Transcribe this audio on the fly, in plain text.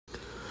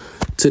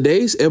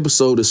Today's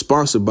episode is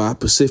sponsored by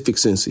Pacific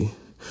Scentsy.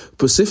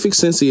 Pacific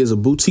Scentsy is a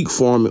boutique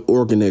farm in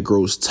Oregon that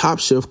grows top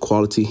shelf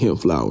quality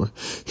hemp flower.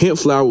 Hemp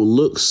flower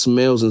looks,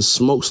 smells, and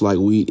smokes like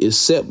weed,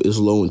 except it's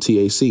low in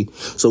THC,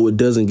 so it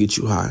doesn't get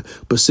you high.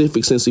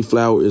 Pacific Scentsy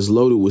flower is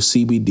loaded with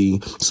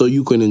CBD, so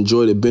you can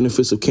enjoy the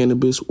benefits of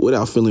cannabis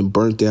without feeling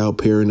burnt out,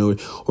 paranoid,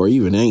 or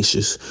even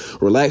anxious.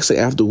 Relaxing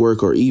after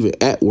work or even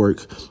at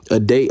work, a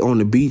date on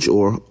the beach,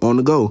 or on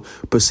the go.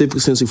 Pacific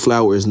Scentsy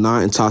flower is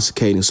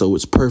non-intoxicating, so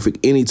it's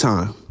perfect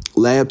anytime.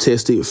 Lab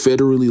tested,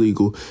 federally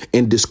legal,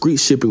 and discreet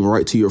shipping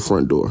right to your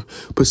front door.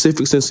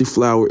 Pacific Scentsy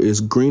flower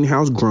is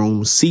greenhouse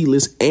grown,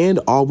 seedless, and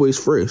always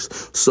fresh.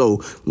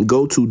 So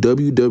go to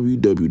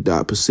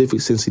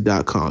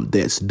www.pacificscentsy.com.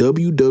 That's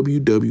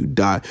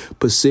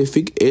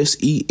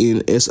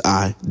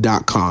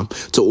www.pacificsensi.com.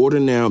 To order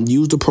now,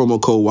 use the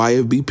promo code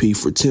YFBP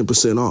for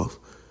 10% off.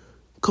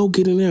 Go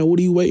get it now. What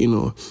are you waiting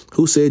on?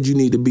 Who said you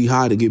need to be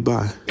high to get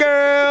by?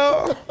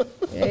 Girl!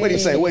 Hey. What do you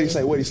say, Reed?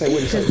 What do you say,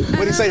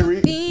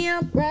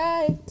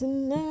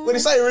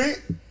 Reed?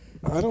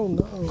 I don't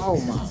know. Oh,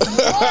 my.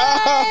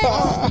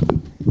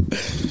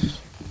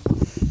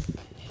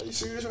 Are you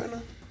serious right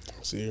now?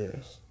 I'm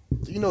serious.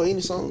 Do you know any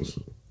songs?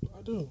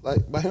 I do.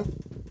 Like, by him?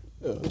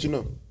 Yeah. What you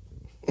know?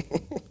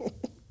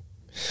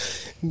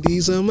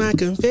 These are my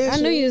confessions.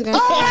 I knew you was going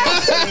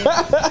to say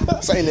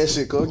that. Say that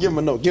shit, cuz. Give him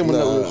a note. Give him a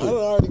note real quick. I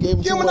already gave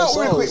him Give him a note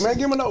real quick, man.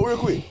 Give him a note real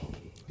quick.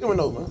 Give him a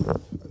note, man.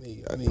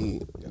 I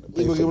need.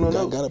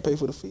 Gotta pay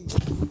for the fee.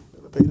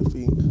 Gotta pay the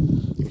fee.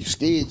 If you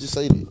scared, just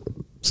say that.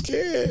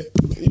 Scared.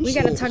 We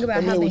got to talk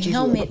about how the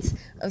helmet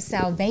of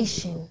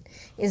salvation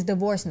is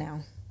divorced now.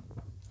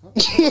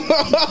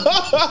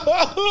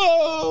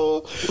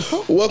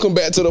 Welcome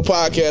back to the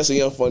podcast of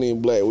Young Funny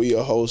and Black. We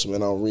your host,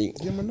 man. I'm Reek.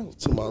 Give him a note.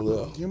 To my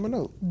left. Give him a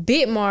note.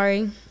 Bit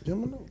Mari. Give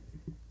him a note.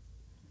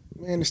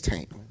 Man, it's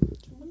Tank.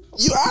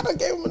 I done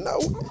gave him a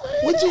note.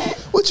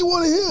 What you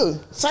want to hear?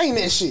 Sing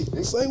that shit.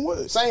 Sing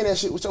what? Sing that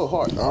shit with your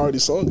heart. I already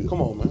sung it.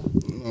 Come on, man.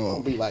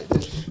 Don't be like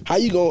that. How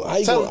you going?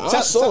 I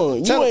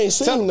sung. You ain't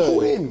sing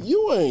nothing.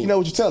 You ain't. You know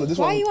what you tell her?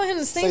 Why you want him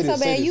to sing so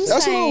bad? You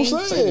That's sang.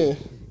 what I'm saying.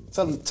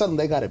 Tell them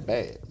they got it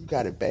bad. You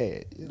got it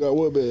bad. You got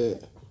what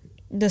bad?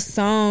 The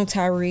song,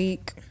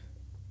 Tyreek.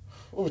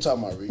 What we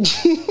talking about, Reed?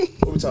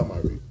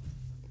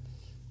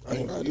 I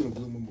ain't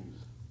blew my mood.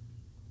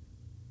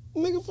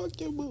 Nigga, fuck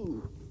your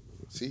mood.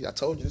 See, I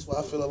told you this is why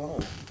I feel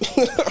alone. You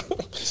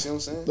see what I'm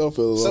saying? Don't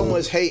feel alone. So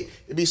much hate.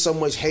 It be so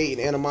much hate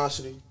and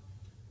animosity.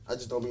 I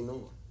just don't be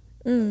knowing.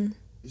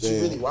 You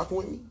really rocking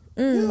with me?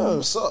 Yeah.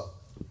 What's up?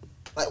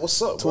 Like,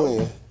 what's up, bro?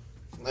 Twin.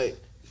 Like,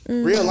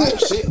 real life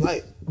shit.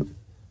 Like,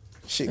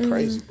 shit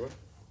crazy, bro.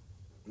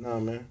 Nah,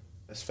 man.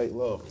 That's fake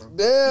love, bro.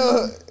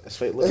 Damn. That's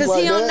fake love. Because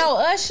he don't know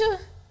Usher?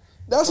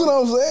 That's what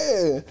I'm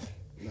saying.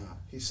 Nah,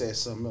 he said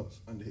something else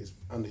under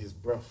his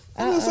breath.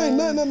 I didn't say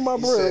nothing under my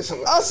breath.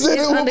 I said It's it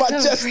with under my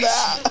chest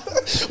out.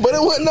 But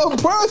it wasn't no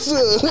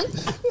pressure.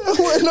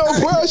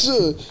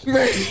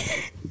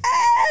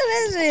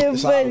 That shit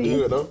It's all funny.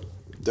 good, though.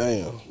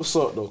 Damn. What's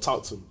up, though?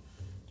 Talk to me.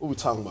 What we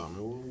talking about,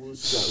 man?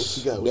 What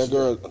you got? That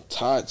girl,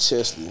 Todd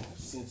Chesley.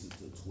 Sentenced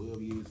to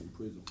 12 years in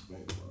prison for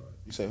bank fraud.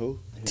 You say who?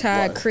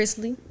 Todd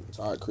Chrisley.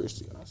 Todd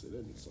Christie. I said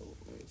that nigga so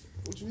amazing.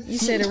 What you mean? You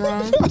said it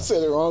wrong. I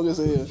said it wrong as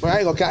hell. But I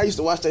ain't gonna care. I used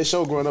to watch that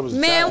show growing up as a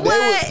Man, child.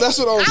 what? That's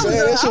what I'm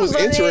saying. That shit was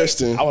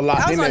interesting. I was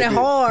locked I was in on that it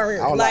bitch. hard,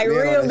 I was like locked in on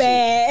real that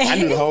bad. shit. I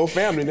knew the whole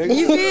family, nigga.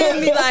 You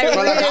feel me? Like I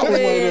felt like I was one of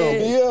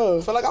them. Yeah.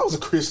 I felt like I was a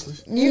Christian.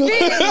 You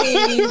feel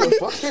me? What the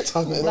fuck you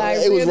talking about? Like,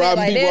 It was really,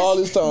 robbing people that's, all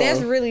this time. That's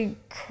really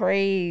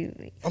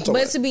crazy. talking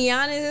But about- to be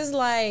honest, it's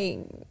like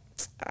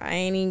I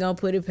ain't even gonna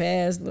put it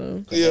past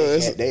them. Yeah.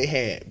 They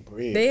had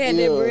bread. They had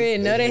that bread.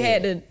 No, they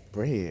had the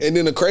bread. And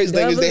then the crazy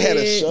thing is they had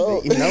a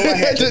show. You know I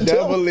had to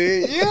double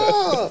it.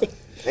 Yeah.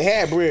 They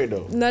had bread,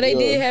 though. no, they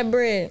did have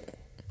bread.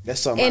 That's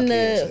something And I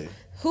can't the say.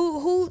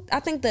 who I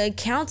think the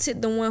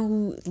accountant, the one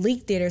who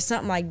leaked it or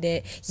something like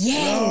that.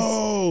 Yes,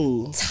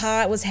 Oh.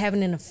 Todd was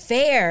having an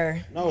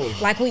affair. No.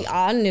 Like we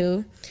all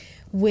knew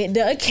with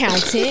the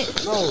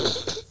accountant, No.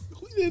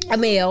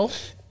 Emil.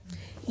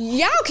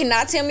 Y'all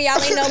cannot tell me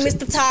y'all ain't know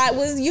Mr. Todd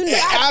was, you know.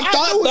 I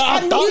thought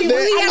that.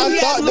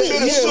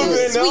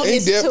 He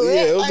definitely,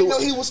 I it didn't know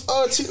was he was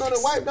cheating on the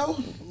wife, though.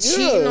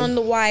 Cheating on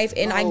the wife,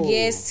 and I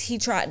guess he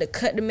tried to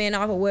cut the man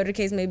off, or whatever the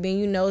case may be.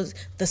 You know,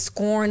 the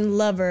scorned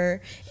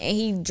lover, and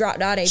he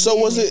dropped all that. So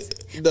was business. it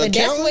the But that's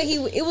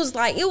accountant? what it was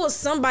like. It was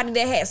somebody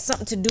that had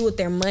something to do with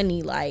their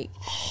money. Like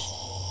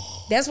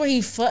that's where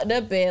he fucked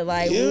up at.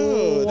 Like,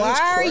 Yeah, why that's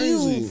are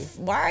crazy.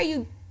 Why are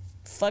you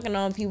fucking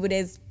on people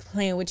that's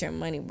playing with your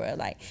money, bro?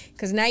 Like,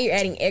 because now you're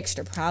adding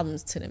extra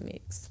problems to the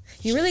mix.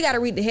 You really got to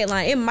read the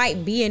headline. It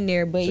might be in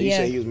there, but So you yeah,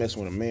 say he was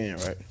messing with a man,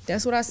 right?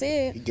 that's what I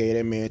said. He gave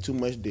that man too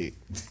much dick.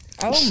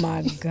 Oh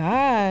my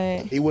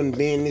God. He wouldn't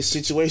be in this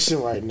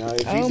situation right now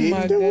if Oh he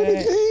my didn't do what he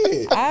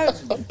did.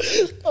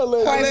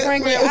 Quite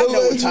frankly, I know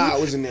what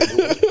Todd was in there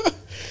doing.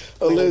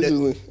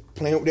 Allegedly.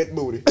 Playing with that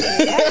booty.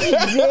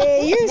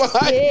 Yeah, you're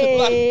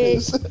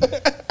sick.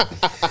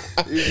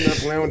 He was not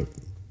playing with,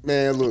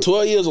 man, look.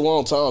 12 years is a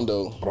long time,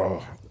 though.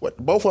 Bro, What?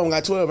 Both of them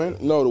got 12, ain't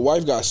it? No, the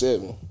wife got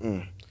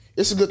 7.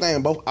 It's a good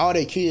thing. All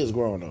their kids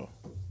grown though.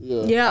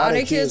 Yeah, all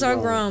their kids are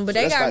grown, but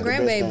So they that's got like the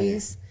best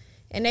grandbabies.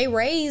 And they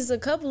raised a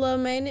couple of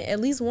them, ain't it? At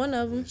least one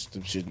of them.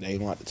 Some shit they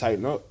gonna have to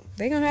tighten up.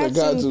 They gonna have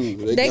got to.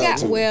 to. They They got got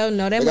to. well,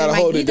 no, that They money gotta might,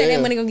 hold you it think that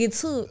down. money gonna get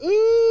took.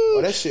 Oh,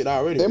 that shit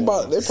already. They been-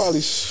 probably.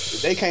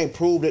 If they can't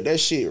prove that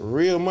shit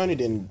real money,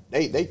 then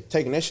they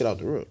taking that shit out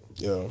the rip.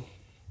 Yeah.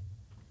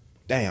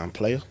 Damn,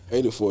 player.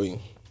 Hate it for you.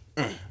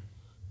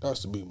 Got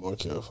to be more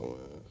careful,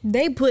 man.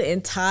 They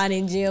putting Todd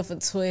in jail for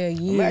 12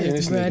 Imagine years,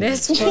 this bro. nigga.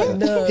 That's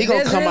fucked up. He gonna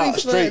That's come really out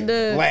straight fucked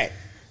up. black.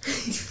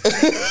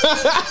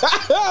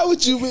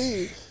 What you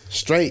mean?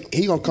 Straight.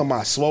 He gonna come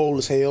out swole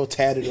as hell,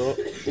 tatted up.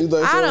 You think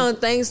I so?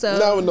 don't think so.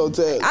 Not with no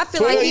tag. I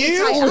feel like 12 he years?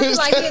 the type. I feel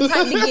like he the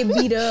type to get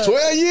beat up.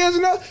 12 years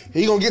enough,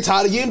 he gonna get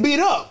tired of getting beat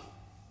up.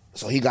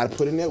 So he gotta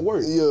put in that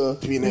work. Yeah.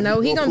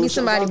 No, he gonna be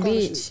somebody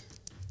bitch,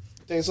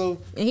 Think so?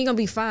 and he gonna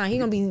be fine. He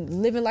gonna be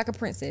living like a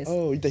princess.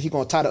 Oh, you think he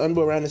gonna tie the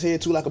underwear around his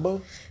head too like a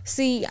bow?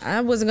 See,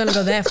 I wasn't gonna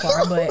go that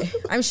far, but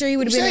I'm sure he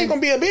would You have say he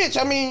been. gonna be a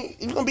bitch. I mean,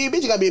 if you gonna be a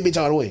bitch, you gotta be a bitch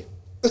all the way.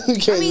 You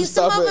can't I mean, just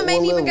some stop of at them ain't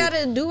one even level.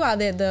 gotta do all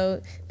that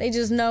though. They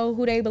just know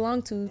who they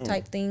belong to,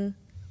 type thing.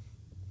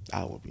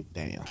 I would be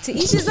damn. To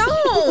each his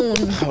own.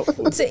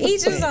 To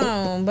each his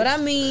own. But I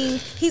mean,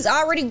 he's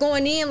already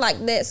going in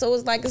like that, so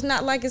it's like it's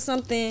not like it's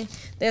something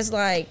that's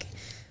like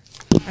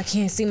I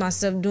can't see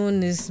myself doing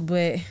this,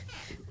 but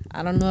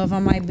I don't know if I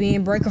might be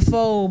in break or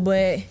fold,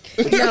 but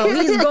no,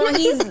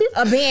 he's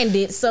a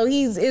bandit, so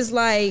it's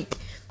like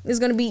it's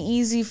gonna be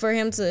easy for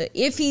him to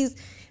if he's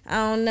I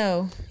don't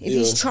know. If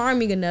he's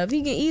charming enough,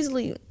 he can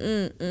easily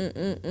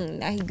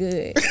now he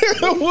good.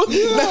 What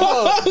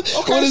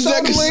is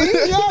that?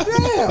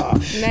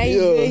 Now he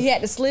good. He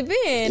had to slip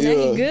in. Now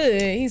he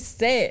good. He's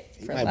set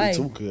He for might life.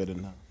 be too good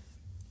enough.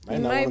 Might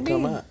He not might want to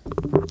come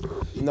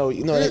be. out.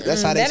 You know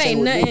that's how they That say ain't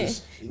with nothing.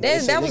 niggas. You know, they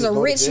say That was niggas a go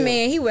to rich jail.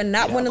 man. He would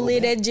not Yeah, want to go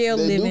live back. that jail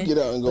They do living. get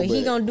out and go But he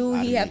back. gonna do A lot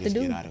what he of have to niggas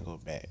do. Get out and go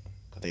back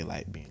because they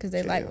like being. Because they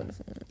in like jail.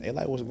 what They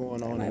like what's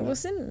going on. like in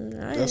what's there. in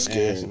That's it.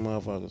 scary. Nasty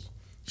motherfuckers.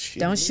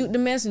 Shit. Don't shoot the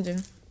messenger.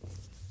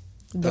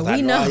 But I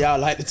we know how know. y'all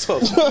like to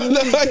talk.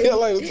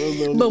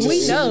 But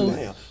we know.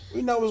 Damn.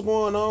 We know what's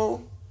going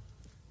on.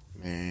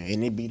 Man,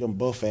 and they be them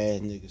buff ass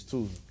niggas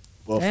too.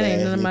 Buff That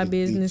ain't ass none of my niggas,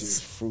 business.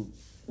 peaches, fruit.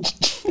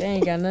 They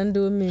ain't got nothing to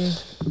do with me.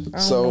 I don't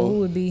So- know who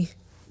would be.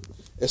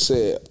 It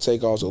said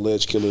Takeoff's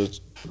alleged killer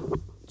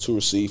to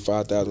receive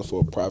 $5,000 for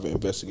a private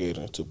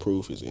investigator to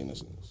prove his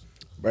innocence.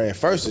 Bro, at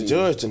first the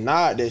judge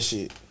denied that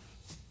shit.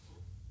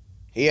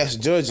 He asked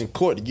the judge in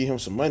court to give him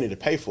some money to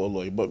pay for a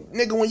lawyer. But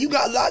nigga, when you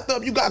got locked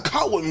up, you got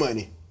caught with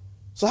money.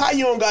 So how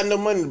you don't got enough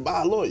money to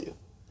buy a lawyer?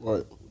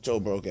 Right. Joe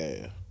broke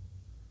ass.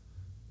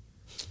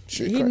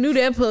 Shit He crazy. knew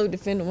that public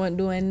defender wasn't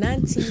doing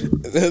nothing.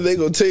 They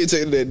gonna tell you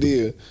take that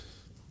deal.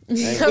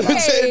 Okay.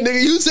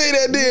 Nigga, you take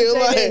that deal.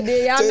 Take Like, that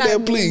deal. Y'all take not,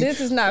 that plea. This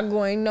is not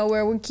going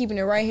nowhere. We're keeping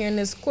it right here in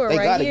this court, They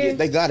right gotta here.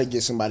 they gotta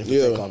get somebody for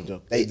Yeah. Takeoff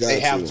Joe. They They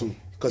got have to. to.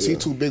 Because Yeah. he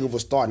too big of a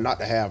star not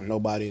to have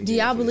nobody in Do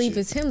jail y'all for this believe shit.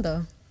 it's him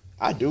though?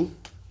 I do.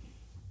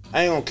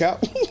 I ain't gonna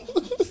cap.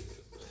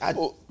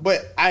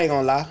 But I ain't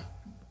gonna lie.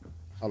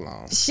 Hold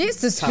on. Shit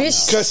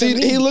suspicious. Cause to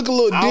me. he look a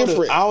little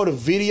different. All the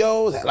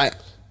videos, like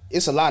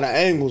it's a lot of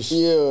angles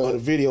Yeah. of the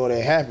video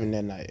that happened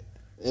that night.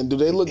 And do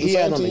they look the He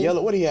same had on to the you?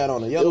 yellow. What he had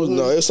on the It yellow? was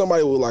no. hoodie? It's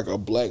somebody with like a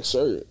black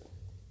shirt.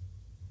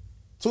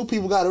 2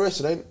 people got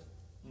arrested, ain't it?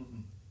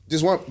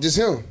 Just one, just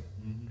him.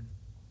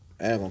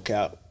 I ain't gonna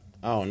cap.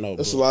 I don't know.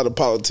 There's a bro. lot of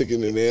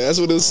politicking in there. That's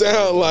what it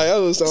sound like. That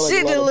would sound like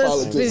Shit, a lot of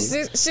looks,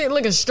 politics. shit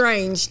looking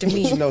strange to You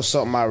me. know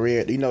something I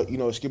read? You know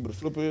what Skipper the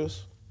Flipper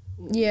is?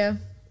 Yeah.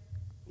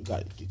 We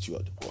got to get you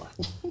up the bar.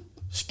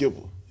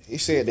 Skipper. He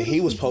said that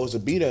he was supposed to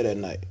be there that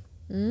night.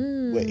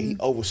 But he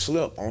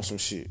overslept on some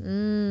shit.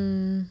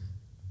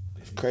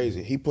 It's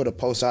crazy. He put a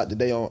post out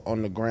today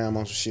on the gram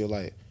on some shit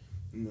like,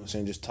 you know what I'm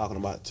saying, just talking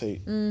about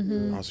Tate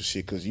on some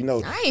shit. Because, you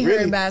know, I ain't really,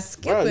 heard about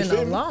Skipper bruh, you in feel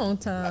a me? long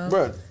time.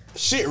 Bruh,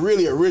 shit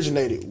really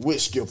originated with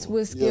Skipper.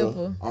 With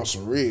Skipper. On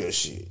some real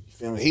shit. You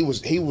feel me? He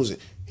was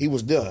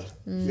there.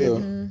 You feel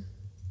me?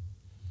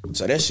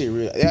 So that shit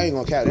real. I ain't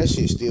gonna count. That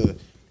shit still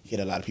hit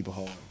a lot of people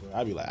hard,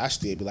 bro. I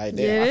still be like,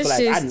 damn. Yeah, I that feel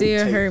shit like I knew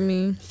still Tate. hurt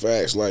me.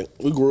 Facts. Like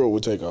we grew up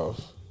with Takeoff.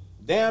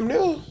 Damn near.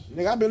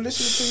 Nigga, I been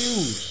listening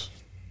to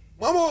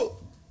you. Mama.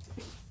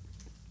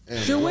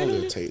 Damn, You I went don't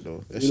in really Tate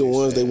though. That We the shit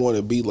ones sad. they want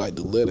to be like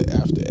the letter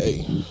after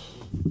A.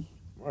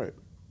 Right.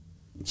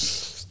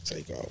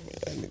 Takeoff, man.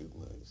 That nigga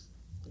nice.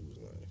 He was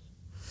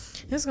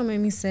nice. That's gonna make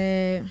me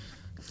sad.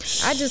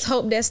 I just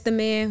hope that's the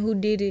man who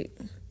did it.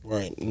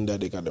 Right, and that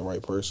they got the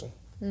right person.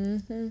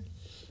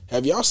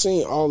 Have y'all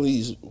seen all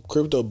these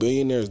crypto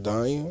billionaires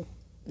dying?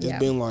 Yeah.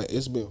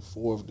 It's been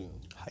 4 of them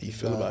How you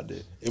feel about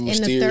that? in And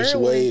mysterious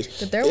ways.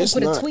 the third one It's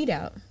put not- a tweet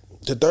out.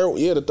 The third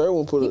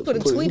one put a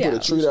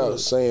tweet out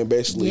saying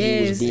basically he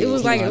was Yes, being it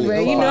was like,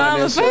 humiliated. bro, you know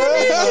I'm a fan of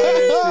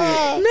shit.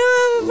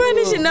 No, I'm a fan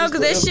of shit. No,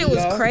 because that shit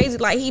was crazy.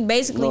 Like he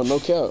basically, No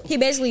cap. he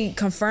basically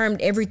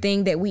confirmed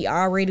everything that we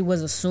already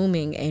was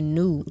assuming and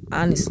knew.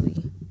 Honestly,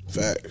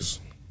 Facts.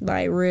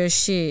 like real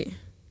shit.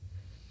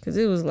 Cause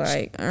it was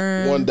like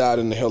One died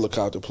in the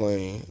helicopter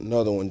plane.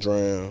 Another one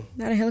drowned.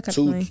 not a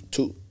helicopter plane.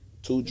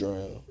 Two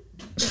drowned.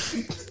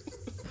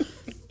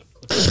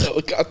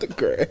 Helicopter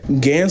crash.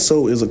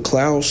 Ganso is a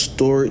cloud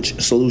storage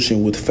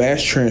solution with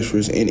fast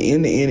transfers and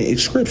end-to-end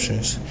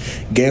encryptions.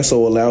 Ganso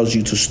allows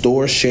you to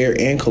store, share,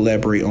 and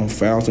collaborate on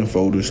files and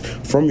folders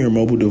from your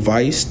mobile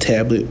device,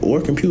 tablet, or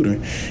computer.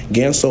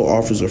 Ganso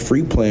offers a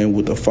free plan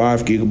with a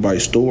 5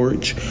 gigabyte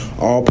storage.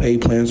 All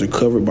paid plans are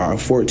covered by a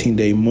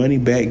 14-day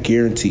money-back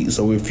guarantee.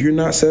 So if you're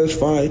not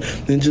satisfied,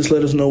 then just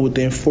let us know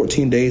within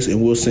 14 days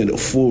and we'll send a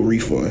full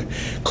refund.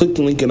 Click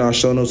the link in our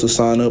show notes to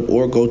sign up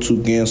or go to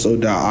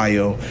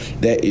ganso.io.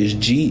 That is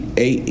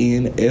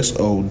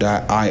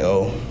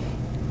GANSO.io.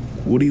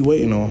 What are you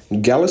waiting on?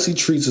 Galaxy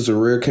Treats is a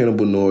rare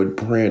cannabinoid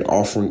brand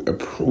offering a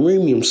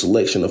premium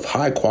selection of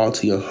high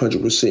quality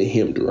 100%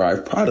 hemp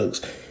derived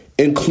products,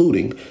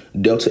 including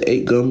Delta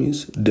 8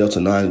 gummies, Delta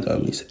 9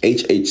 gummies,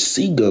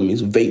 HHC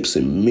gummies, vapes,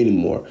 and many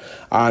more.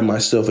 I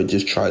myself had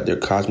just tried their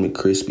Cosmic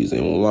Crispies,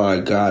 and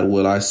my God,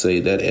 will I say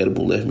that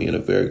edible left me in a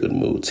very good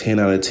mood. 10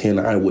 out of 10,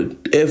 I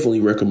would definitely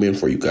recommend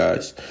for you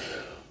guys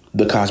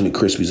the Cosmic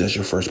Crispies as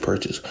your first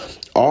purchase.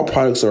 All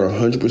products are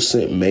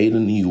 100% made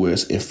in the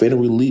U.S. and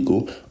federally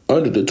legal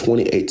under the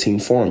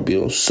 2018 Farm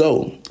Bill.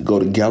 So go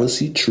to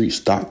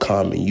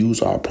galaxytreats.com and use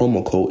our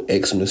promo code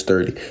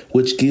XMIS30,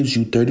 which gives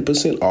you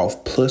 30%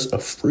 off plus a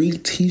free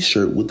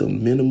t-shirt with a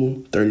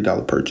minimum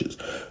 $30 purchase.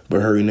 But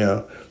hurry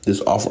now,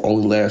 this offer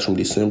only lasts from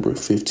December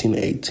 15th to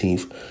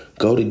 18th.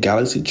 Go to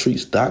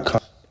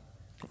galaxytreats.com.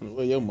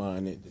 Where your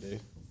mind at today?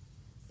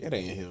 It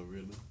ain't here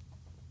really.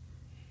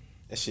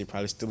 That shit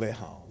probably still at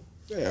home.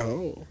 At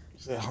home.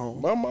 It's at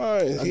home. My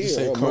mind is I just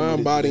here. ain't coming Mind,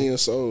 to body, today. and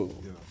soul.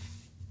 Yeah.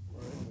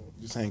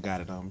 Just ain't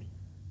got it on me.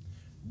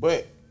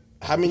 But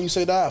how many you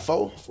say died?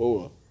 4?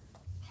 4.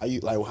 How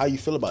you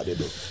feel about that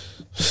though?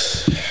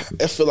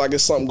 I feel like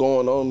it's something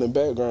going on in the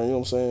background, you know what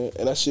I'm saying?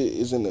 And that shit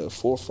is in the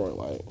forefront,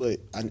 like. But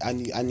I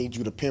need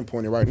you to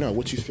pinpoint it right now.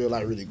 What you feel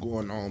like really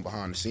going on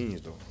behind the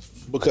scenes though?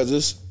 Because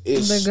it's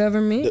The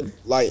government.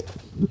 like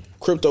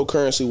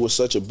cryptocurrency was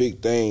such a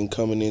big thing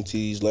coming into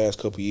these last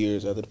couple of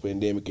years after the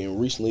pandemic, and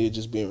recently it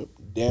just been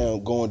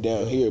going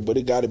down here. But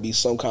it got to be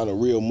some kind of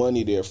real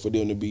money there for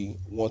them to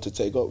want to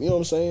take up. You know what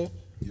I'm saying?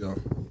 Yeah.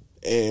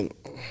 And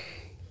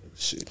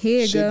shit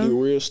Here you get go.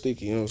 real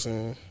sticky. You know what I'm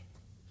saying?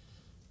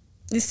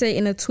 They say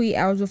in a tweet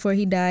hours before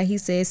he died, he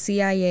said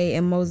CIA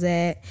and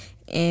Mossad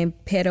and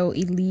Pedo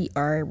Elite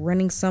are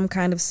running some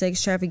kind of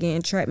sex trafficking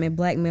entrapment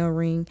blackmail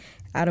ring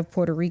out of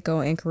Puerto Rico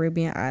and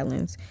Caribbean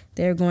islands.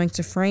 They're going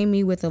to frame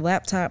me with a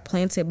laptop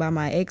planted by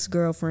my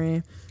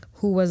ex-girlfriend,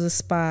 who was a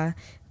spy.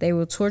 They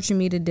will torture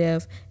me to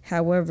death.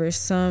 However,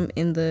 some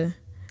in the...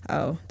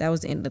 Oh, that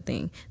was the end of the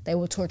thing. They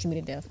will torture me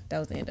to death. That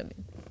was the end of it.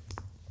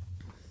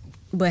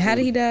 But how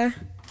did he die?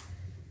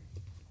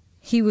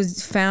 He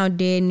was found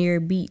dead near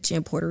a beach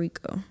in Puerto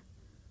Rico.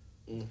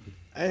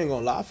 I ain't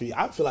gonna lie for you.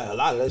 I feel like a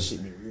lot of that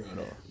shit be real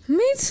though.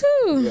 Me too.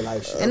 Real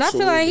life shit. And I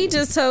feel like he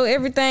just told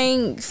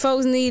everything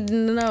folks need to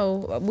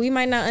know. We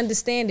might not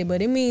understand it,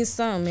 but it means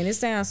something, and it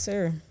sounds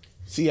sir.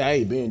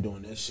 CIA been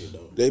doing that shit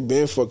though. They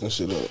been fucking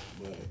shit up.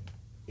 But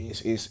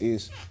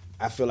it's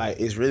I feel like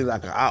it's really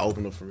like an eye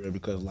opener for real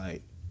because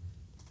like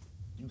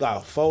you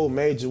got 4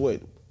 major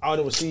all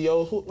them were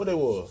CEOs. What they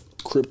were?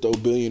 Crypto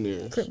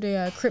billionaires.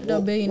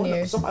 Crypto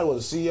billionaires. Somebody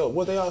was a CEO.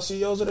 Was they all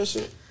CEOs of that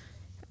shit?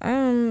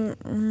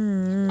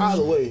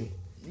 Either way,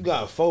 you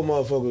got 4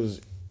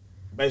 motherfuckers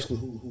basically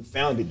who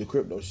founded the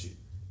crypto shit.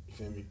 You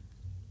feel me?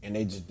 And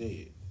they just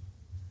dead.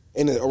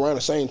 And around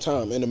the same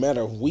time, in a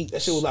matter of weeks.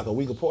 That shit was like a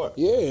week apart.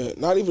 Yeah,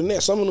 not even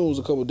that. Some of them was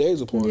a couple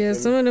days apart. Yeah,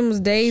 some of them was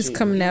days Shit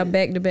coming out weird.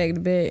 back to back to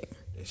back.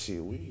 That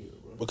shit weird,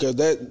 bro. Because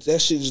that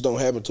shit just don't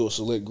happen to a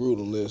select group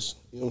unless,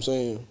 you know what I'm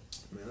saying?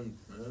 Man.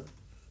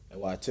 That's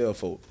why I tell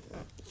folk,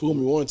 Fool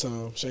me one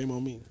time, shame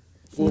on me.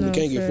 Fool me, No,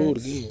 can't get fooled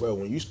facts. again. bro,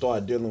 when you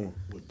start dealing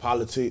with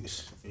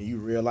politics and you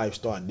real life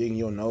start digging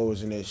your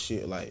nose in that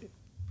shit, like,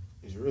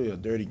 it's really a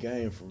dirty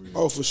game for real.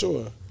 Oh, for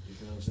sure. You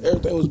feel what I'm saying?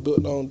 Everything was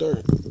built on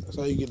dirt. That's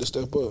how you get to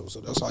step up. So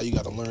that's how you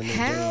got to learn that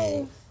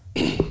How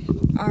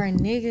game. are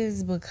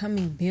niggas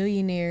becoming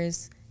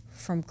billionaires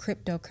from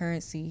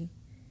cryptocurrency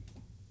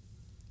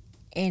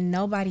and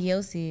nobody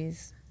else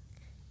is?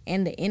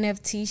 And the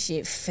NFT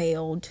shit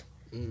failed.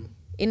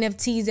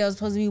 NFTs that was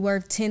supposed to be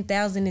worth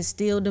 10,000 is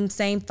still them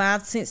same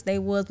 5 cents they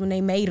was when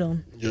they made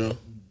them. Yeah.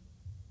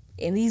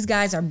 And these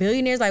guys are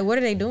billionaires. Like, what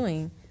are they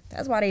doing?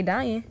 That's why they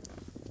dying.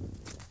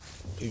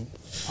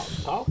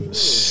 Talking,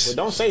 but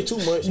don't say too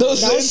much. Don't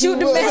shoot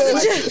the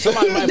messenger.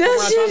 Somebody might come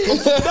around trying to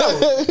close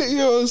the door. You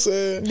know what I'm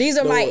saying? These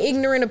are my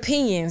ignorant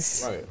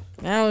opinions. Right.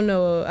 I don't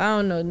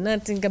know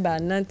nothing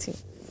about nothing.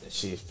 That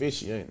shit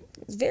fishy, ain't it?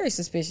 It's very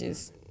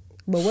suspicious.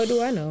 But what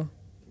do I know?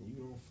 You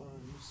gonna find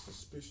you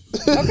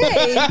suspicious.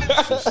 Okay.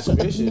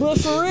 Suspicious. But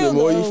for real, The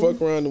more you though,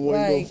 fuck around, the more you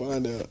like- gonna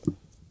find out.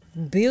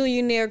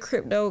 billionaire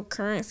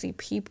cryptocurrency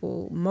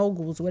people,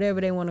 moguls,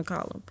 whatever they want to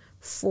call them,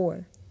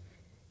 4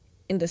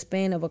 in the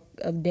span of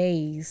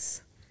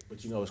days.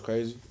 But you know what's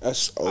crazy?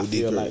 That's I OD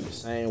feel crazy. like the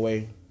same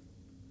way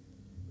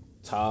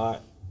Todd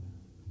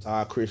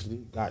Todd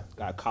Chrisley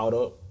got caught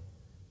up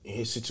in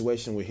his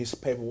situation with his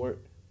paperwork,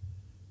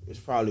 it's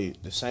probably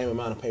the same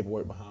amount of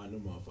paperwork behind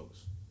them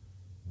motherfuckers.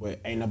 But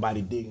ain't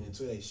nobody digging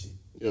into that shit.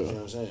 Yeah. You know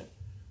what I'm saying?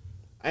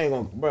 I ain't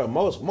gonna, bro.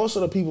 Most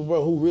of the people,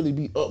 bro, who really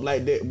be up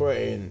like that, bro,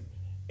 and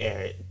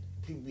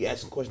people be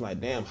asking questions like,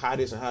 "Damn, how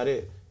this and how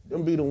that."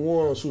 Them be the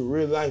ones who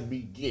really like be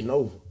getting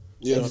over.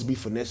 Yeah. They just be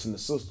finessing the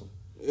system.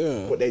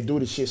 Yeah. But they do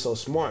the shit so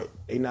smart,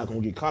 they not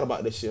gonna get caught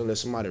about that shit unless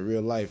somebody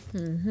real life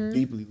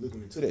deeply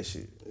looking into that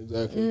shit.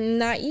 Exactly.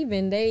 Not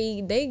even.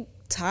 They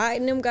Todd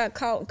and them got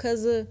caught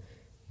because of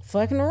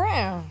fucking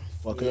around.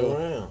 Fucking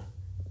around.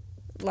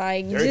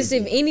 Like, Dirty just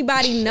if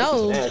anybody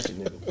knows. Nasty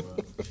nigga, bro.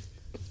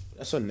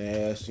 That's a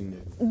nasty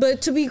nigga.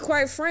 But to be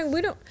quite frank,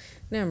 we don't.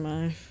 Never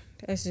mind.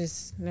 That's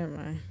just. Never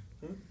mind.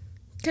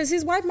 Because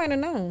his wife might have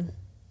known.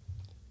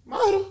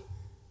 Might have.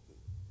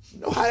 You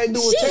know how they do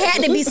it. She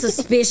had to be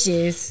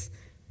suspicious.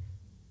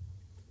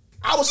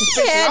 I was She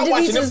suspicious. had I to be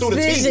watching them through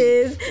the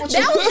suspicious. TV. What That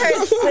you- was her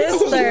What's going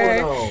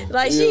sister. on?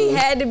 Like, she Yeah.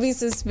 had to be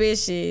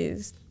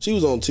suspicious. She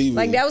was on TV.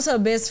 Like, that was her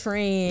best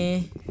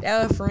friend.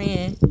 That was her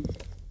friend.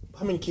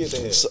 How many kids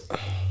they had?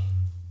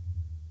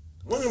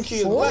 One of them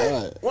kids 4?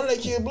 black. One of their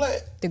kids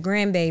black. The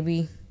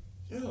grandbaby.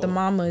 Yeah. The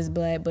mama is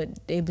black, but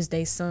it was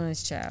their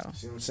son's child.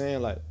 See what I'm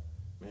saying? Like,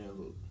 man,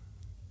 look.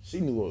 She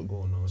knew what was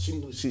going on. She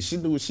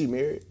knew what she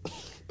married.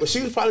 But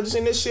she was probably just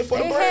in this shit for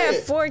They the had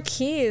bread. 4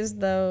 kids,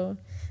 though.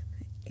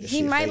 That He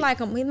shit might fake. like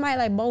them. He might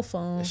like both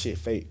of them. That shit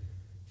fake.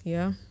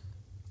 Yeah.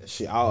 That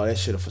shit, all that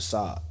shit a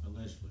facade.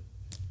 Allegedly.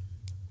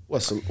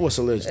 What's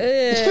alleged?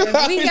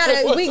 We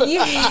gotta.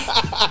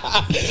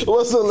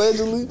 What's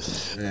allegedly?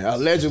 Yeah,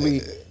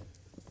 allegedly,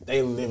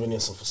 they living in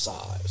some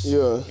facades.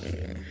 Yeah.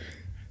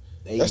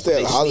 They, That's that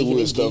they Hollywood sneaking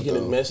and stuff, geeking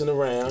though. and messing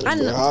around, I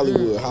know.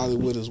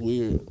 Hollywood is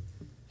weird.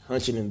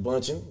 hunching and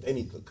bunching. They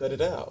need to cut it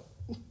out.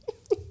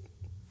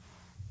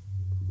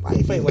 Why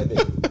you face like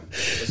that?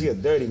 'Cause he a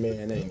dirty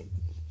man, ain't he?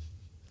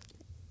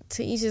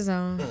 To each his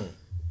own.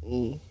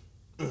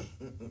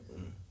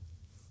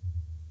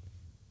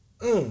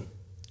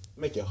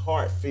 Make your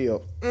heart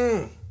feel.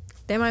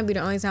 That might be the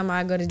only time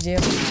I go to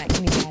jail for not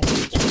anybody.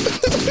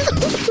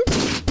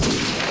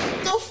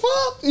 The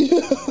fuck?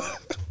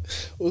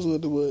 What's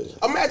with the word?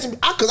 Imagine,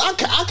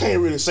 I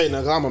can't really say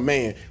nothing 'cause I'm a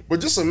man, but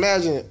just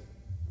imagine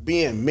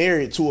being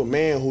married to a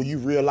man who you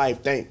real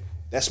life think,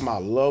 that's my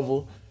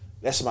lover,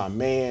 that's my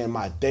man,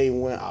 my day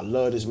one, I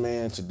love this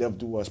man to death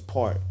do us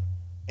part.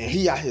 And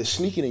he out here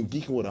sneaking and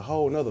geeking with a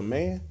whole nother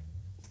man?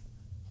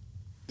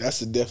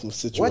 That's a definite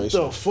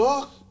situation. What the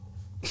fuck?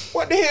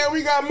 What the hell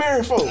we got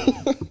married for?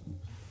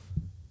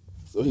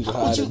 So he can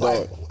What hide you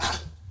the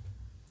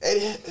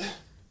dog.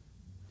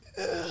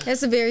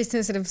 That's a very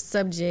sensitive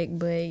subject,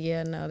 but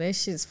yeah, no, that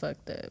shit's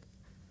fucked up. I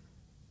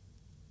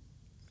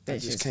That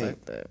just shit's can't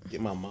fucked up.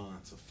 get my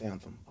mind to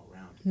fathom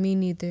around it. Me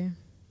neither.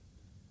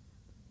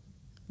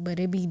 But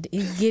it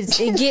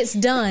gets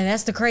done.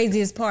 That's the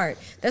craziest part.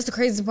 That's the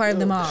craziest part of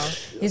them all.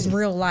 It's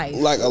real life.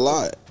 Like a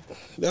lot.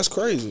 That's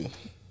crazy.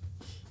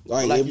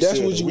 Like if you that's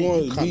said, what you we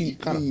want to be,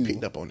 kind of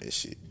picked up on this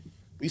shit.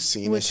 We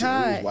seen With that shit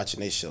when we was Todd. watching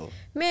that show.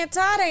 Man,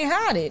 Todd ain't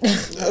hide it.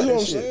 That's what I'm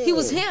saying. He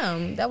was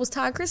him. That was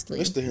Todd Chrisley.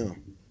 Mr.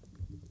 Him.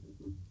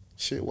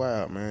 Shit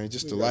wild, man.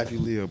 Just the life you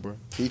live, bro.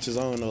 Each his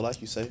own, though,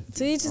 like you say.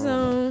 To each his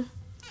own.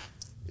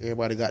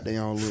 Everybody got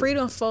their own little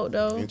Freedom folk,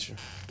 though. venture.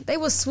 They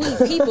were sweet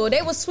people.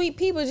 They were sweet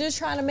people just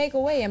trying to make a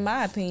way, in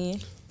my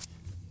opinion.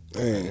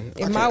 Man,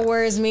 If my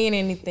words mean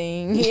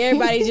anything,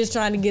 everybody just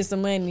trying to get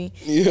some money.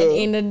 Yeah. At the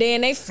end of the day,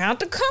 and they found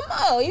the come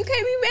on. You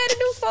can't be mad at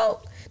them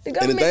folk. The and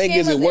government the thing scam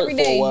is, us it worked every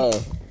for a day.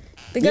 while.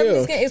 The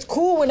government Yeah. scam. It's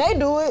cool when they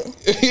do it.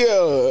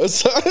 Yeah.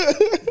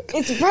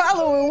 It's a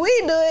problem when we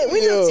do it. We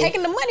just Yeah.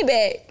 taking the money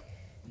back.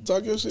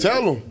 Talk your shit.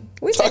 Tell them.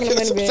 We taking the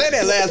money back. Say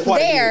that last part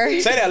There.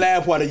 again. Say that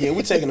last part again.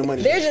 We taking the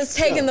money. They're just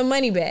taking the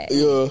money back.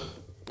 Yeah.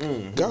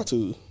 Got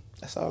to.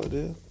 That's all it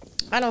is.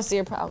 I don't see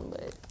a problem,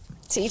 but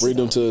teach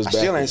Freedom to his I back.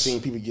 still ain't seen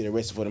people get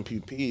arrested for them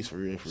PPPs for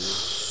real, for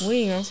real. We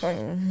ain't gonna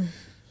talk.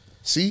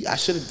 See, I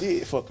should have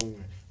did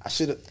fucking. I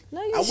should have.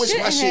 No, you I wish my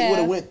shouldn't shit would have.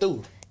 have went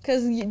through.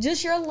 Cause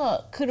just your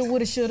luck. Coulda,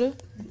 woulda, shoulda.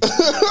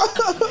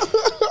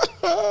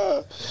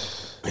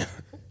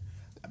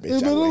 I bet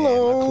It's y'all been a would have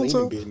long my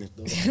time. cleaning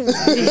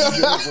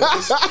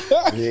business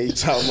though. Yeah, you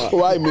talking about?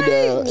 Wipe me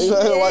down.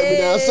 Wipe me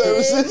down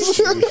services.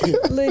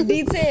 Little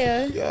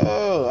detail.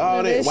 Yo,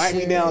 all that that wipe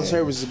me shit. down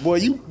services, boy.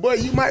 You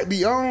might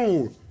be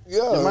on.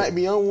 Yeah. You might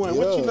be on one.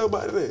 What Yeah. you know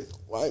about that?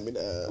 Wipe me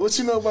down. What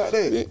you know about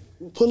that?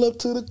 Pull up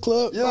to the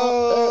club.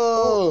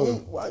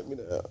 Yo. Wipe me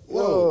down.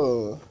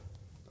 Whoa. Yo.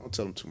 Don't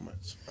tell them too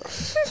much.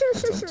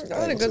 I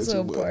wanna go to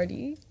a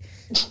party.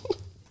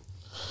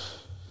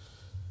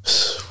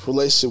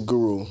 Relationship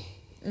guru.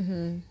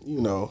 You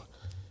know,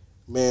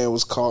 man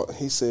was caught.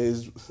 He said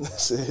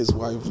his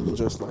wife was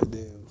dressed like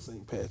damn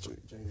St.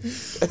 Patrick.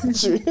 James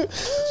Patrick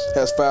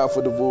has filed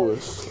for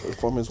divorce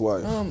from his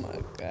wife. Oh my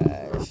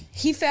gosh.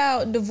 He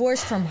filed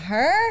divorce from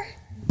her?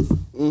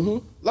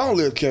 Long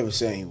live Kevin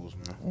Samuels,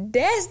 man.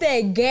 That's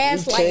that gaslighting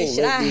can't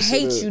shit. make I this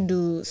shit hate up. you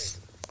dudes.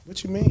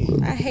 What you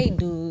mean? I hate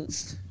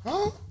dudes.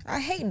 Huh? I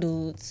hate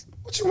dudes.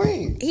 What you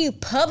mean? He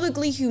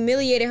publicly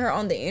humiliated her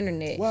on the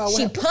internet. Wow, what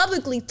she happened?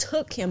 publicly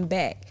took him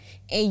back.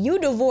 And you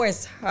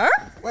divorced her?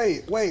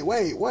 Wait, whoa. He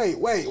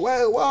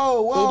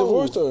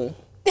divorced her.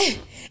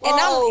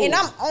 And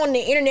I'm on the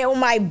internet with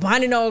my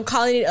bonnet on,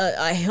 calling it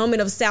a helmet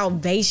of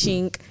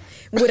salvation,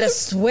 with a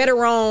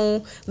sweater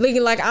on,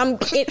 looking like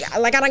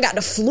like I done got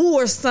the flu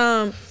or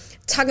something.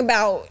 Talking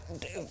about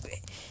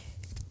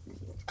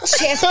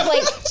chest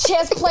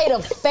plate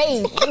of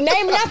faith.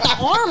 Naming out the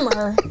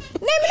armor.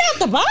 Naming out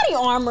the body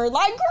armor.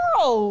 Like,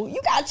 girl, you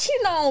got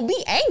cheated on.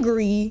 Be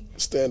angry.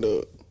 Stand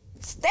up.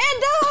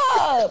 Stand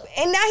up.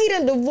 And now he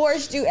done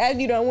divorced you after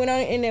you done went on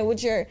the internet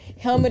with your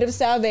helmet of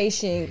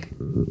salvation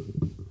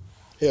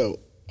Yo,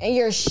 and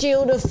your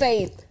shield of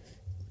faith.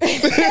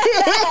 it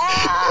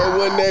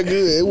wasn't that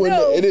good. It wasn't.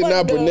 No, it did fuck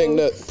not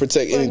no.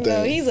 protect anything.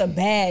 No, he's a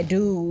bad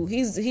dude.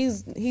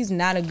 He's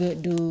not a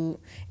good dude.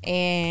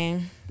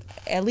 And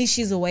at least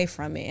she's away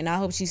from it. And I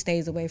hope she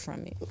stays away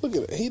from it. Look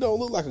at it. He don't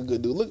look like a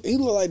good dude. Look, he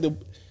look like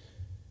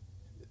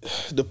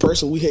the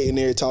person we hate in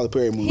every Tyler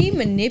Perry movie. He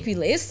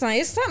manipulates.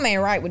 Something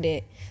ain't right with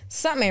that.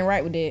 Something ain't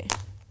right with that.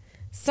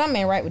 Something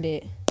ain't right with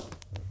that.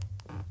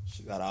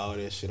 She got all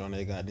that shit on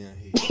that goddamn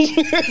head.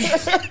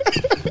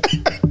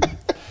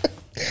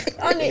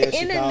 On the Yeah,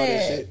 she called that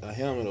internet. shit a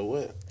helmet of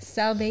what?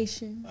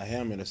 Salvation. A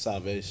helmet of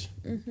salvation.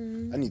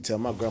 Mm-hmm. I need to tell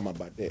my grandma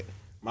about that.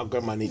 My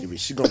grandma need to be.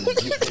 She gonna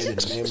rebuke that in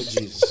the name of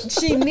Jesus.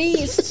 She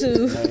needs to.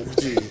 In the name of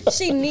Jesus.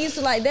 She needs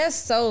to, like, that's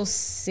so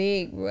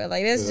sick, bro.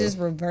 Like, that's just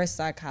reverse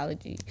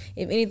psychology.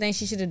 If anything,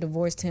 she should have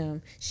divorced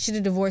him. She should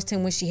have divorced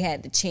him when she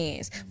had the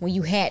chance, when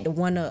you had the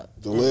one up.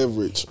 The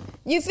leverage.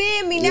 You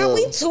feel me? Now Yeah.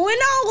 we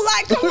 2-0.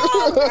 Like, come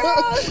on,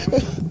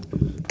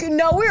 bro.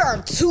 No, we are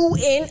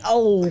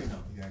 2-0.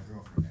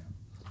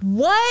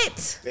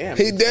 What? Damn.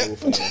 He he that. cool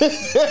for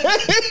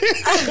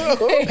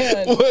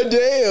that. Well,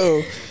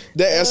 damn.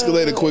 That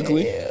escalated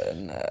quickly.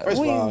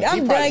 First of all, he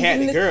I'm probably done had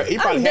giving the girl. He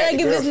I'm probably done had the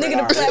giving this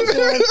nigga the girlfriend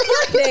already. platform.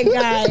 Fuck that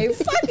guy.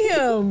 Fuck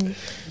him.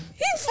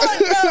 He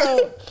fucked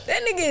up.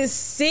 That nigga is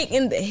sick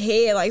in the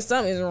head. Like,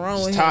 something is wrong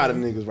with He's him. tired of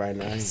niggas right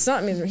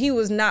now. He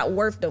was not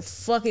worth the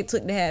fuck it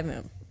took to have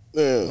him.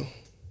 Yeah.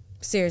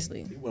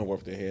 Seriously, He wasn't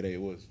worth the headache.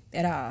 It was.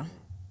 at all.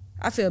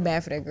 I feel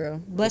bad for that girl.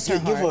 Bless her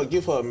heart.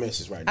 Give her a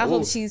message right now. I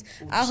What hope would-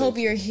 I hope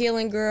you're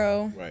healing,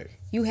 girl. Right.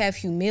 You have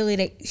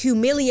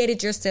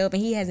humiliated yourself,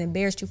 and he has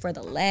embarrassed you for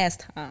the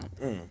last time.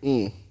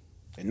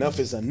 Enough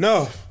is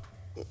enough.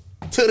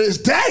 To this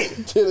day.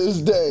 To this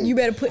day. You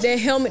better put that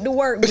helmet to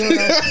work, girl.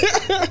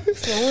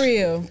 For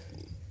real.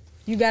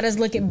 You got us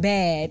looking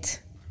bad.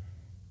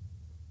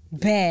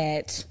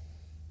 Bad.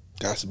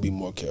 Got to be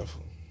more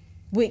careful.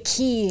 With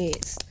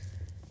kids.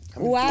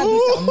 Ooh, I'd be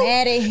so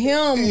mad at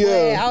him. Yeah.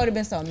 Boy. I would have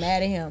been so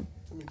mad at him.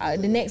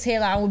 The next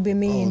headline would have been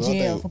me in I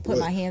jail think- for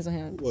putting what? my hands on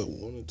him. What,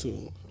 1 or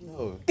 2?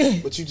 No.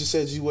 But you just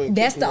said you wasn't.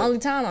 That's the cooking up. only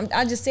time.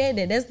 I just said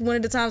that. That's one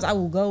of the times I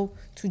will go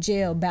to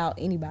jail about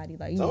anybody.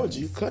 Like, you know, Told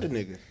you cut a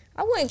nigga.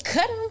 I wouldn't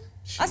cut him.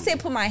 I said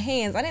put my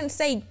hands. I didn't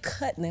say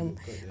cut them.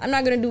 I'm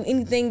not gonna do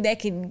anything that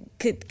could end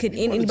Go to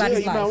jail, anybody's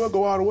you might as well life.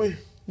 go all the way.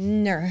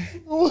 No.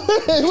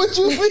 What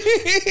you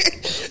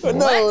mean?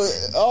 No,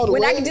 What? all the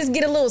When way. I could just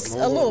get a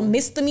little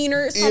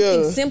misdemeanor,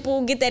 something Yeah.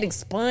 simple, get that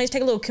expunged,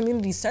 take a little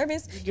community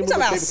service. You him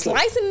talking a about paper clip.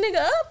 slicing a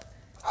nigga up?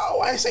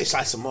 Oh, I didn't say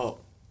slice him up.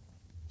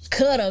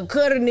 Cut a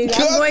nigga.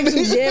 Cut I'm going to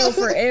nigga. jail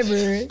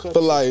forever.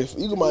 For life.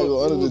 You might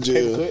go under the Paper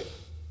jail. cut.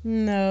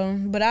 No,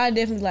 but I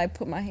definitely like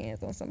put my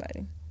hands on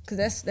somebody. Cause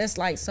that's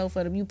like so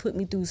fucked up. You put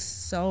me through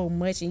so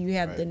much, and you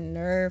have the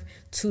nerve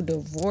to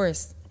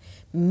divorce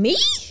me.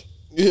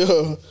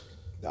 Yeah.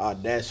 The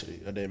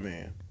audacity of that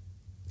man.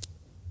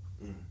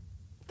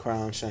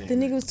 Crime, shame. The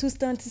nigga was too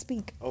stunned to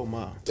speak. Oh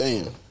my.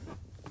 Damn.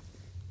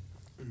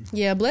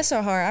 Yeah, bless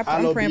her heart. I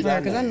I'm know praying be for her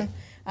that because man.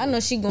 I know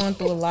she going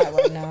through a lot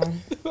right now.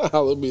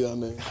 I'll be down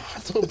there.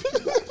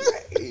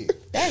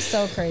 That's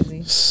so crazy.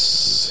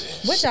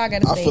 What y'all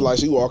got to I say? feel like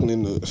she walking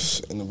in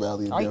the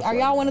valley of death. Are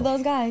y'all one of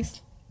those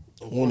guys?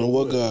 One of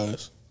what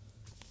guys?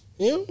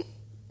 Him?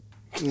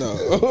 No.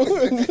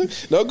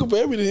 Don't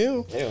compare me to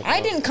him. Hell,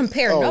 I didn't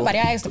compare Oh. nobody.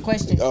 I asked a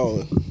question.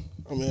 Oh,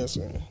 I'm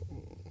answering.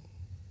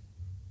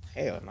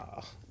 hell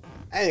nah.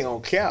 I ain't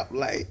gonna cap.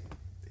 Like,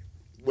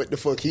 what the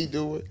fuck he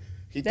doing?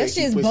 He That think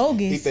he shit's push- bogus.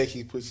 He think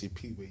he pushing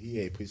people. He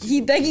ain't pushing.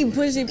 He think he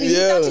pushing people.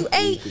 Yeah. He thought you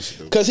ate.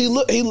 pushing. Cause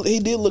he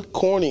did look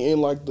corny in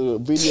like the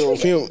video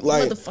of him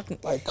like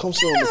Motherfucking- come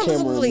sit on the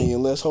camera with me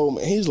and let's hold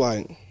me. He's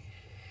like,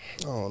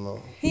 I don't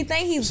know. He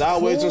think he's It's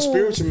always cool. a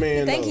spiritual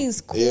man, He think though.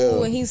 he's cool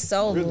Yeah. and he's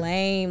so Really?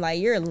 lame. Like,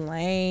 you're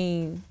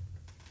lame.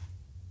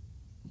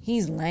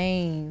 He's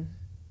lame.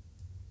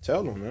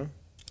 Tell him, man.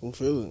 I'm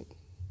feeling.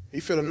 He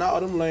feeling all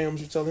them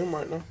lambs you tell him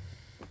right now.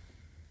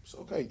 It's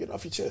okay. Get it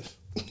off your chest.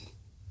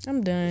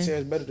 I'm done. He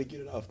says it's better to get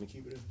it off than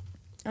keep it in.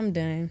 I'm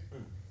done.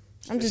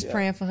 I'm just Yeah.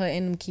 praying for her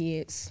and them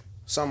kids.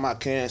 Something I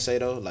can say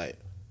though, like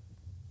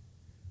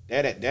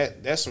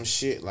that's some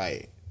shit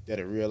like that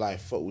in real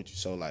life fuck with you.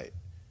 So like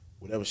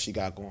whatever she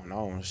got going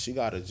on, she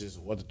gotta just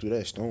weather through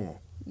that storm.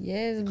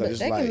 Yes, Cause but it's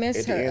that like can mess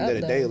at the her end up of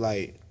the though. day,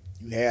 like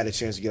You had a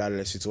chance to get out of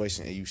that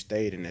situation, and you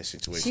stayed in that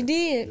situation. She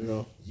did. You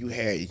know,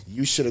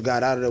 You should have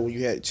got out of there when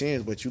you had a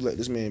chance, but you let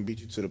this man beat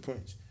you to the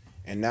punch.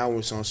 And now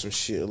it's on some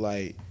shit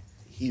like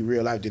he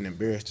real life didn't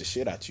embarrass the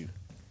shit out you.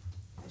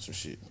 On some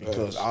shit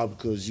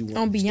because you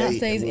On Beyonce's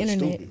stayed and looked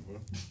internet. stupid, bro.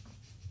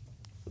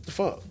 What the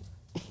fuck?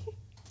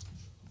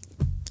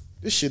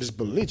 This shit is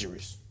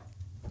belligerent.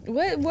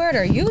 What word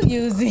are you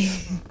using?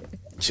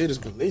 Shit is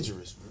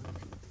belligerent, bro.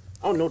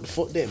 I don't know what the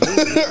fuck that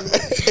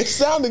means. it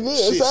sounded good.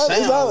 It Shit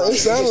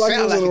sounded like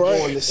it was on the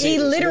right.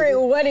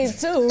 Illiterate what it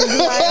too.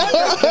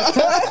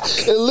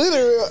 Like,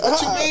 Illiterate.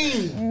 What you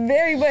mean?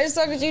 very much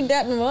so because you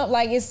dapped him up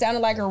like it sounded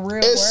like a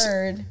real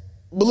word.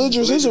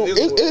 Belligerent is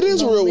it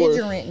is a real word.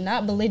 Belligerent,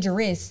 not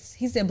belligerous.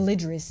 He said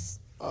belligerous.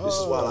 This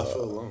is why I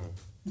feel alone.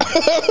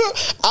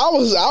 I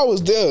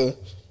was there.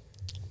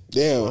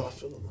 Damn. I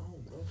feel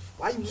alone, bro.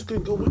 Why you just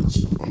couldn't go with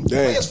you?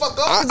 Damn. Let's fuck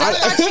up.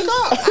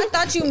 I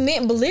thought you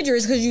meant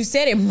belligerous because you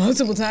said it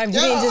multiple times.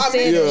 You didn't just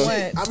say it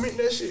once. I meant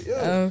that shit.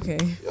 Yeah. Okay.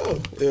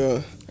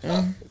 Yeah.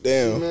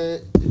 Damn. Man,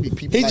 it be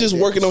people He's like just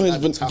that working on his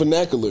at the top.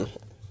 vernacular.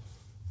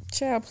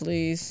 Child,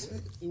 please.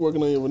 He's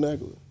working on your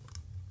vernacular.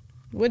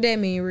 What that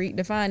mean, Reek?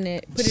 Define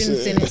that. Put it in a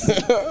sentence.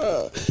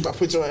 I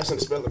put your ass in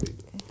the spelling bee.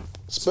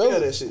 Spell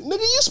that shit. Nigga,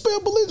 you spell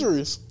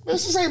belligerous. Man,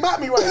 this ain't about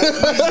me right now.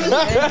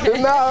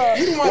 Nah.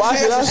 You want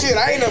to some shit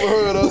I ain't never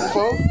heard of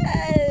before.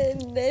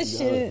 That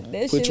shit.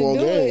 That Put shit you on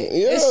do game. it.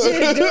 Yeah. That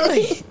shit do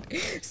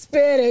it.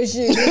 Spare that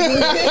shit.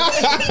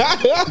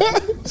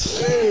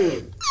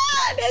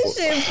 That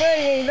shit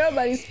funny. Ain't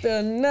nobody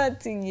spelled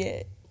nothing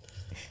yet.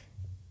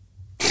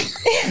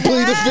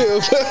 Plead the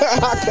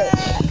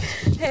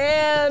fifth.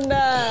 Hell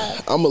nah.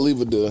 I'm gonna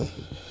leave it the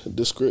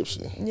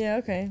description. Yeah,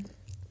 okay.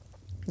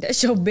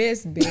 That's your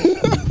best bet.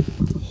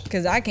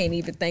 Cause I can't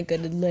even think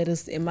of the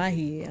letters in my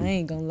head. I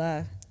ain't gonna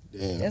lie.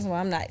 Damn. That's why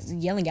I'm not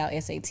yelling out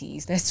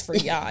SATs. That's for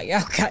y'all.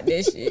 Y'all got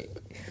that shit.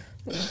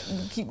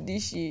 Keep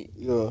this shit.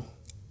 Yeah.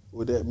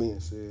 With that being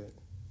said,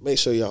 make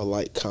sure y'all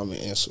like,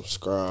 comment, and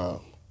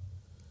subscribe.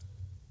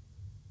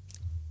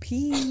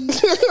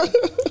 Peace.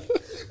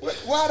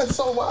 Why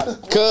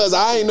the Cause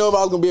I ain't know if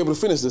I was gonna be able to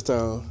finish this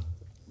time.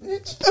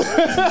 bitch?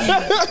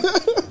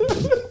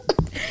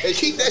 Hey,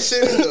 keep that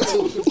shit in there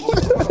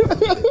too.